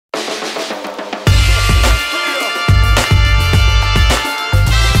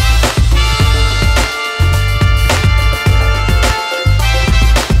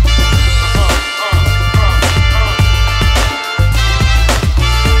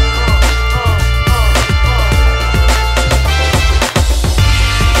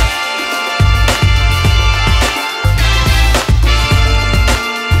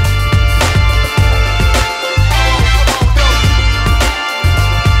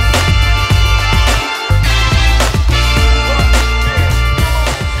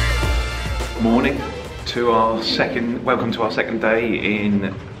to our second day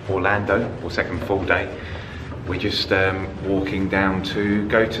in Orlando, or second full day. We're just walking down to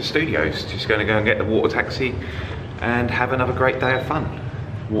go to studios. Just going to go and get the water taxi and have another great day of fun.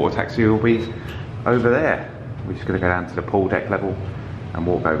 Water taxi will be over there. We're just going to go down to the pool deck level and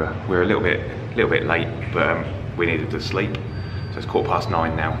walk over. We're a little bit late, but we needed to sleep. So it's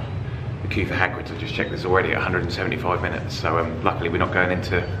 9:15 now. The queue for Hagrid's, I just checked, this already at 175 minutes. So luckily we're not going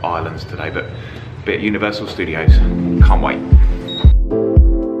into Islands today, but a bit at Universal Studios. Can't wait.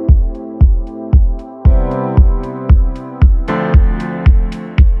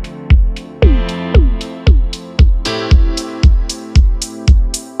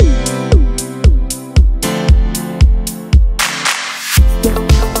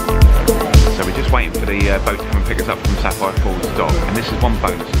 Waiting for the boat to come and pick us up from Sapphire Falls Dock, and this is one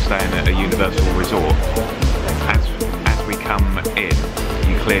bonus of staying at a Universal resort. As we come in,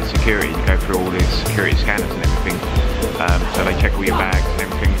 you clear security, you go through all these security scanners and everything, so they check all your bags and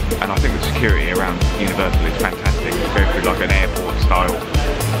everything, and I think the security around Universal is fantastic. You go through like an airport style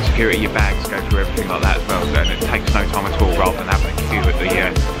security, your bags go through everything like that as well, and it takes no time at all rather than having a queue at the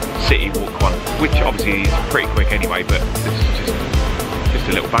City Walk one, which obviously is pretty quick anyway, but this is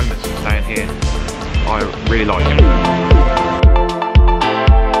just a little bonus of staying here. I really like it.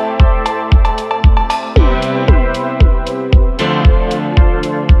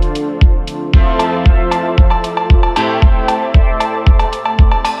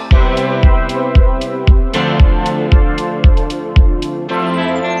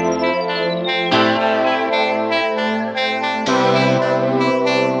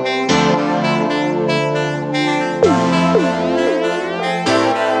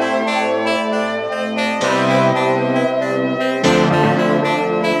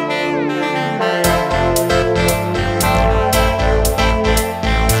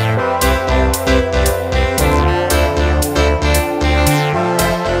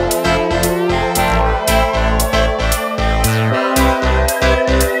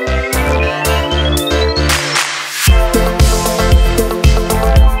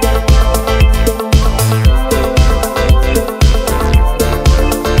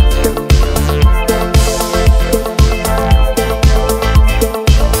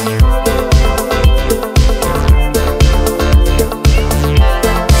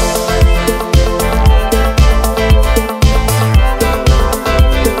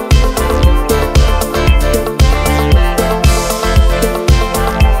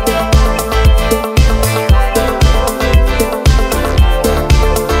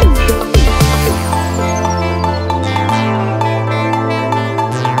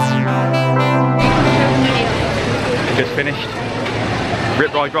 Finished.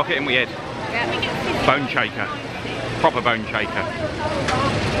 Rip ride rocket in we head. Bone shaker. Proper bone shaker.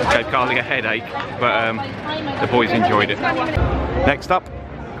 Gave Carly a headache, but the boys enjoyed it. Next up,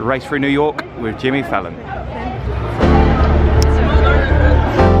 a race through New York with Jimmy Fallon.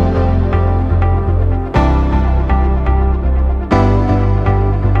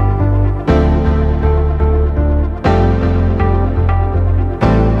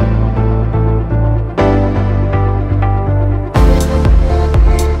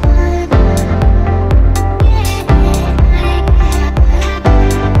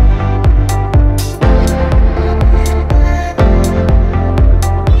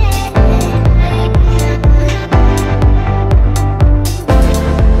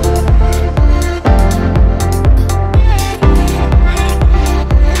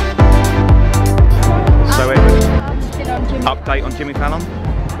 Update on Jimmy Fallon?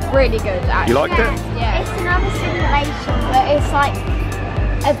 Really good, actually. You liked it? Yeah. It's another simulation, but it's like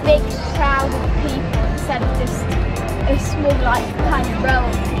a big crowd of people instead of just a small, like, kind of row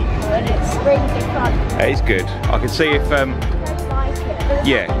of people, and it's really good fun. It is good. I could see if,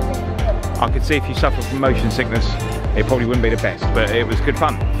 I could see if you suffer from motion sickness, it probably wouldn't be the best, but it was good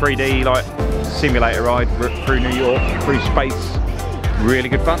fun. 3D, like, simulator ride through New York, through space, really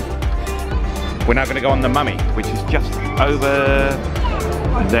good fun. We're now going to go on the Mummy, which is just over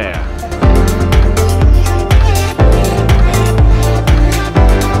there.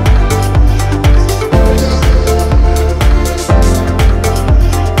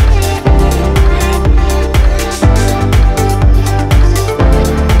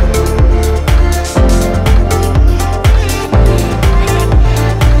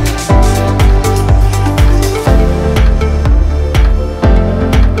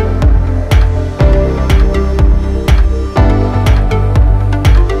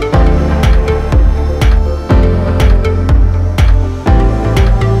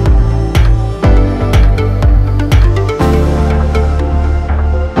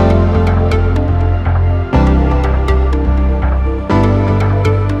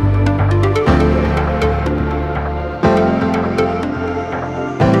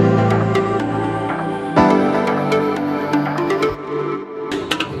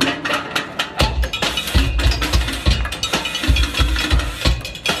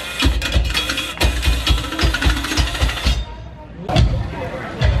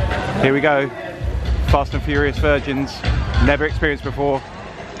 Here we go. Fast and Furious Virgins. Never experienced before.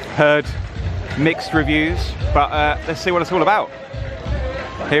 Heard mixed reviews, but let's see what it's all about.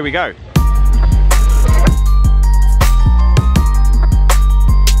 Here we go.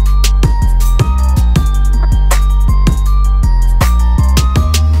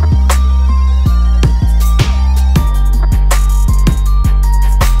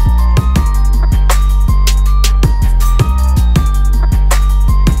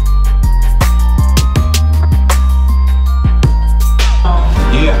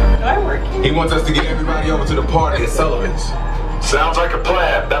 He wants us to get everybody over to the party at Sullivan's. Sounds like a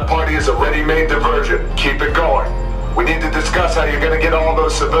plan. That party is a ready-made diversion. Keep it going. We need to discuss how you're going to get all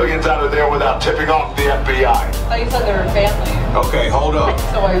those civilians out of there without tipping off the FBI. I thought you said they were family. Okay, hold up.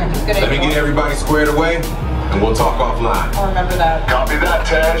 So are you just gonna Let me get everybody squared away, and we'll talk offline. I'll remember that. Copy that,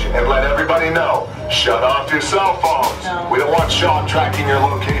 Tej, and let everybody know. Shut off your cell phones. No. We don't want Sean tracking your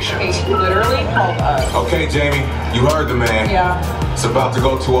locations. Okay, he literally called us. Okay, Jamie, you heard the man. Yeah. It's about to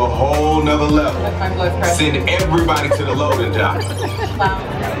go to a whole nother level. Like my blood pressure. Send everybody to the loading dock. Wow.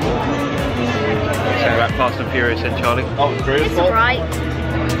 Say about Fast and Furious and Charlie. It's alright.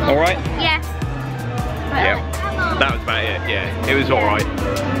 Alright? Yeah. Yeah. That was about it, yeah. It was alright.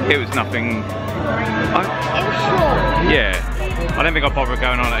 It was nothing. It was short. Yeah. I don't think I'll bother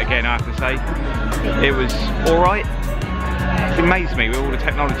going on it again, I have to say. It was alright. It amazed me with all the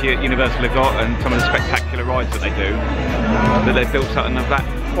technology at Universal have got and some of the spectacular rides that they do, that they've built something of that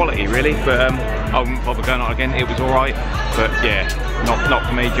quality really, but I wouldn't bother going on it again. It was alright, but yeah, not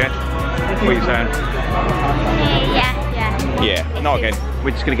for me, Jet. What are you saying? Yeah. Yeah, not again.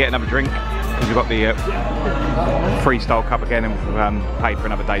 We're just going to get another drink because we've got the freestyle cup again and we've paid for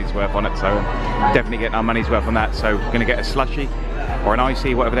another day's worth on it, so definitely getting our money's worth on that. So we're going to get a slushy or an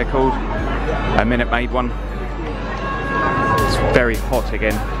icy, whatever they're called, a Minute Maid one. It's very hot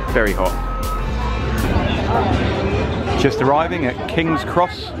again, very hot. Just arriving at King's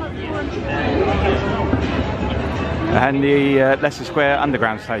Cross and the Leicester Square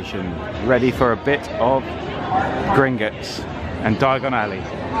Underground station, ready for a bit of Gringotts and Diagon Alley.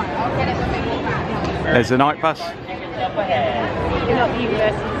 There's the night bus.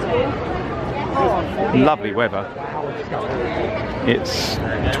 Lovely weather. It's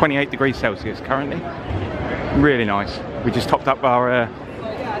 28 degrees Celsius currently. Really nice. We just topped up our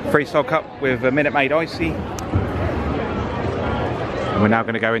freestyle cup with a Minute Maid icy. And we're now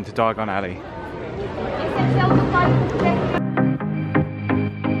going to go into Diagon Alley.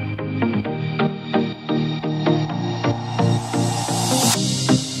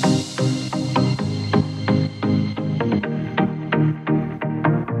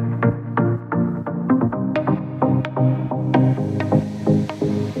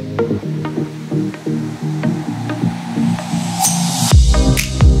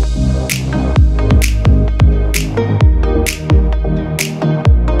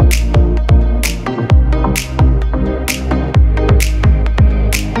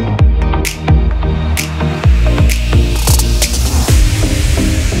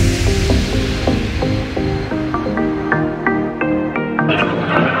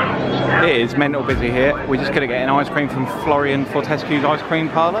 It is mental busy here. We're just going to get an ice cream from Florian Fortescue's ice cream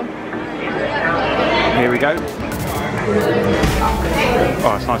parlour. Here we go.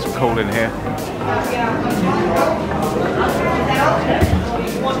 Oh, it's nice and cool in here.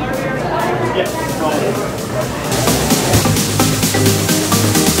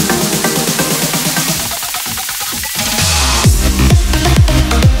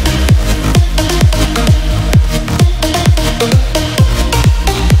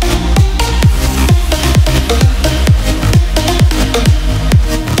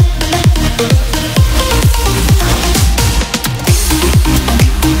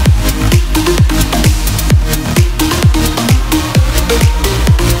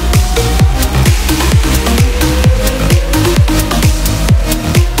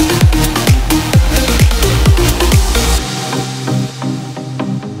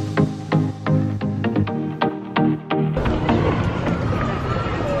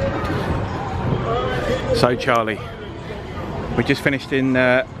 So Charlie, we just finished in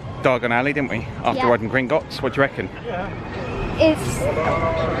Diagon Alley, didn't we? After riding Gringotts, what do you reckon? It's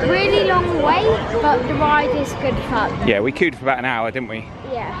a really long wait, but the ride is good fun. Yeah, we queued for about an hour, didn't we?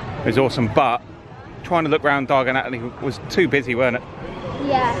 Yeah. It was awesome, but trying to look around Diagon Alley was too busy, weren't it?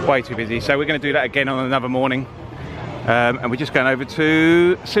 Yeah. Way too busy. So we're going to do that again on another morning. And we're just going over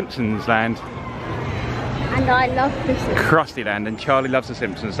to Simpsons land. And I love the Simpsons. Krusty Land, and Charlie loves the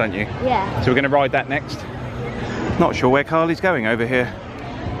Simpsons, don't you? Yeah. So we're going to ride that next. Not sure where Carly's going over here.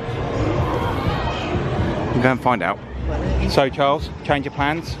 We'll go and find out. So Charles, change of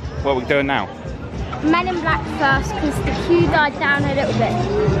plans. What are we doing now? Men in Black first because the queue died down a little bit.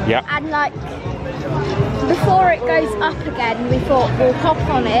 Yep. And like before it goes up again, we thought we'll hop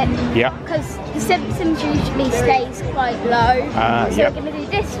on it. Yep. Because the Simpsons usually stays quite low. So yep. we're going to do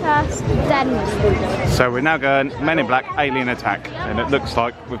this first, then we'll. So we're now going Men in Black Alien Attack, and it looks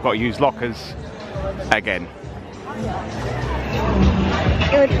like we've got to use lockers again.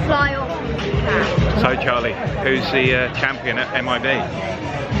 It would fly off. So Charlie, who's the champion at MIB?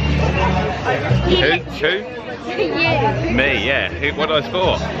 Who? You. Me, yeah. What did I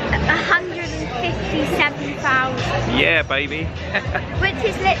score? 157,000. Yeah, baby. Which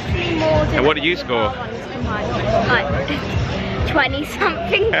is literally more than. And what did you score? Like 20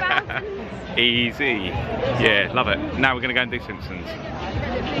 something thousand. Easy. Yeah, love it. Now we're going to go and do Simpsons.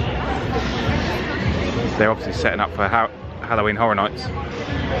 They're obviously setting up for Halloween Horror Nights.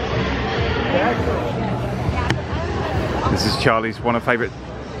 This is Charlie's one of favourite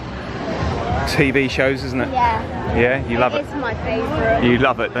TV shows, isn't it? Yeah. Yeah, you love it. It's my favourite. You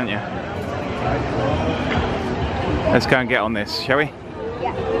love it, don't you? Let's go and get on this, shall we?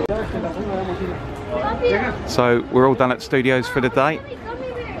 Yeah. So we're all done at studios for the day.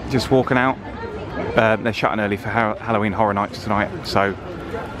 Just walking out. They're shutting early for Halloween Horror Nights tonight, so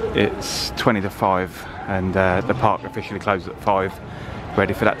it's 20 to 5 and the park officially closes at 5.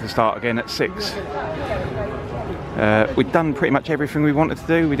 Ready for that to start again at 6. We've done pretty much everything we wanted to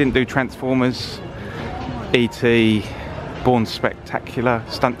do. We didn't do Transformers, E.T., Born Spectacular,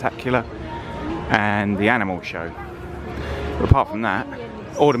 Stuntacular, and the Animal Show. But apart from that,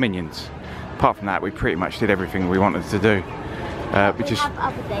 all the Minions. Apart from that, we pretty much did everything we wanted to do. We just have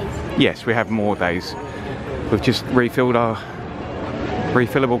other days. Yes, we have more days. We've just refilled our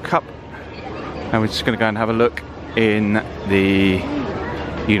refillable cup, and we're just going to go and have a look in the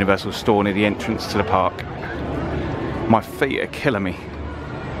Universal store near the entrance to the park. My feet are killing me.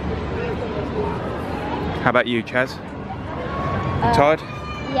 How about you, Chaz? Tired?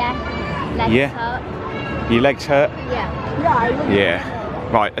 Yeah. Legs hurt. Your legs hurt? Yeah. Yeah.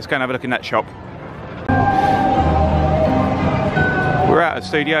 Right, let's go and have a look in that shop. We're out at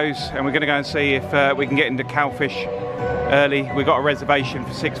studios and we're going to go and see if we can get into Cowfish early. We got a reservation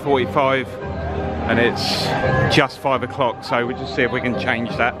for 6:45 and it's just 5 o'clock, so we'll just see if we can change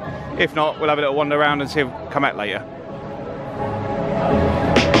that. If not, we'll have a little wander around and see if we'll come out later.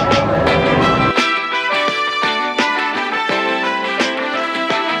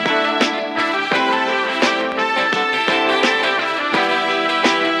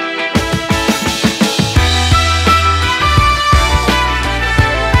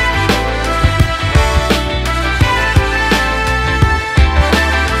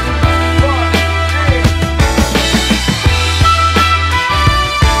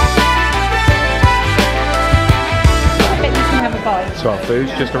 So our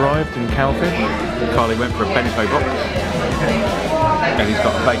food's just arrived in Cowfish. Carly went for a bento box. And he's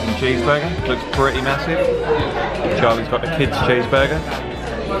got a bacon cheeseburger. Looks pretty massive. Charlie's got the kids cheeseburger.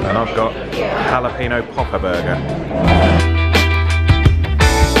 And I've got jalapeno popper burger.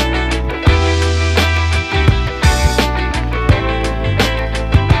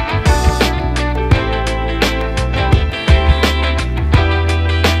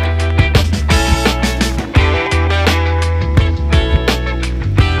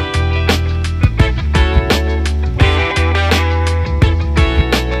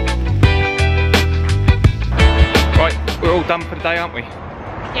 Done for the day, aren't we? Yep.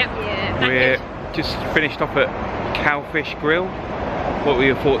 Yeah. We're just finished off at Cowfish Grill. What were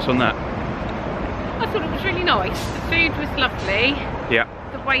your thoughts on that? I thought it was really nice. The food was lovely. Yeah.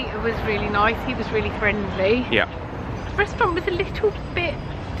 The waiter was really nice. He was really friendly. Yeah. The restaurant was a little bit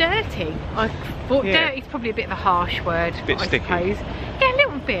dirty. I thought dirty is probably a bit of a harsh word. A bit sticky. Suppose. Yeah, a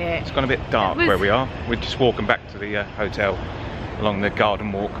little bit. It's gone a bit dark where we are. We're just walking back to the hotel along the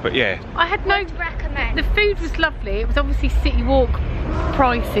garden walk, but yeah. I had no recommend. The food was lovely. It was obviously City Walk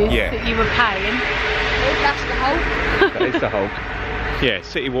prices that you were paying. That's the Hulk. That is the Hulk. Yeah,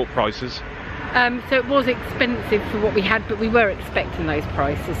 City Walk prices. So it was expensive for what we had, but we were expecting those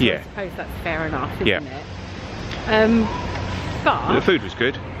prices. So I suppose that's fair enough, isn't it? But the food was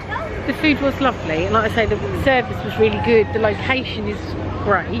good. The food was lovely, and like I say, the service was really good. The location is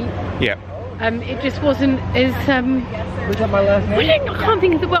great. Yeah. It just wasn't as Was that my last name? I can't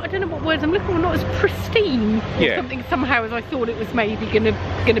think of the word. I don't know what words I'm looking for. Not as pristine or something somehow as I thought it was maybe gonna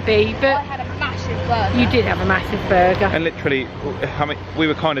be. But I had a massive burger. You did have a massive burger. And literally, I mean, we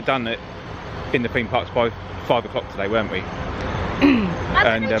were kind of done in the theme parks by 5 o'clock today, weren't we?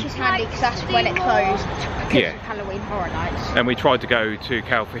 And which Which is handy because that's when it closed because Yeah. of Halloween Horror Nights. and we tried to go to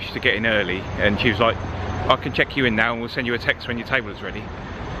Cowfish to get in early, and she was like, I can check you in now and we'll send you a text when your table is ready.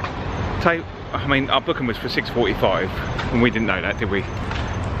 I mean, our booking was for 6:45 and we didn't know that, did we?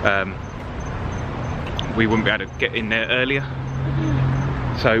 We wouldn't be able to get in there earlier.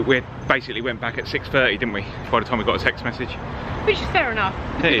 So we basically went back at 6:30, didn't we? By the time we got a text message. Which is fair enough,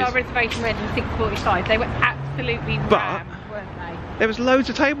 because is. our reservation went at 6:45. They were absolutely But- rammed, weren't they? There was loads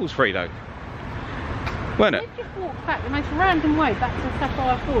of tables free though, weren't it? They've just walked back the most random way back to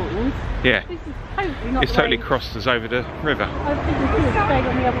Sapphire Falls. Yeah. This is totally not It's the totally way crossed us over the river. I was thinking we should have stayed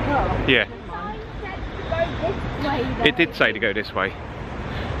on the other path. Yeah. This way, It did say to go this way.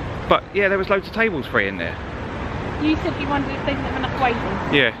 But yeah, there was loads of tables free in there. You said you wondered if they didn't have enough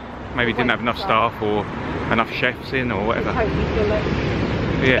waiting. Yeah. Maybe didn't have enough staff or enough chefs in or whatever. Totally feel it.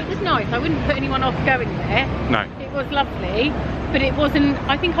 Yeah. It was nice. I wouldn't put anyone off going there. No. It was lovely, but it wasn't.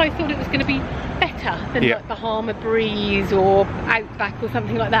 I think I thought it was going to be better than Yeah. like Bahama Breeze or Outback or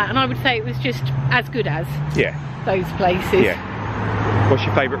something like that. And I would say it was just as good as Yeah. those places. Yeah. What's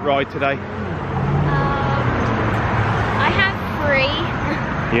your favourite ride today? I have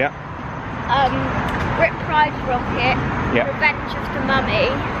 3. Yeah. Rip Pride's Rocket, Yeah. Revenge of the Mummy,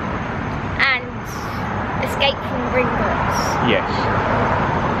 and Escape from Gringotts. Yes.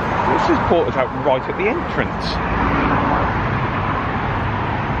 This is ported out right at the entrance.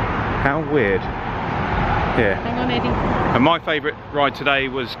 How weird. Yeah. Hang on, Eddie. And my favourite ride today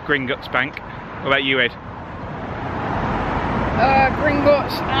was Gringotts Bank. What about you, Ed?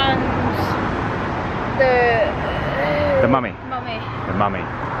 Gringotts and The Mummy. Mummy. The Mummy.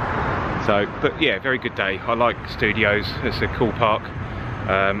 So, but yeah, very good day. I like Studios. It's a cool park.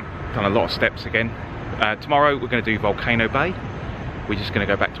 Done a lot of steps again. Tomorrow we're going to do Volcano Bay. We're just going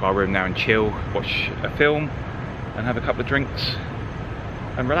to go back to our room now and chill, watch a film, and have a couple of drinks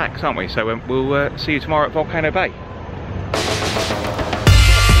and relax, aren't we? So we'll see you tomorrow at Volcano Bay.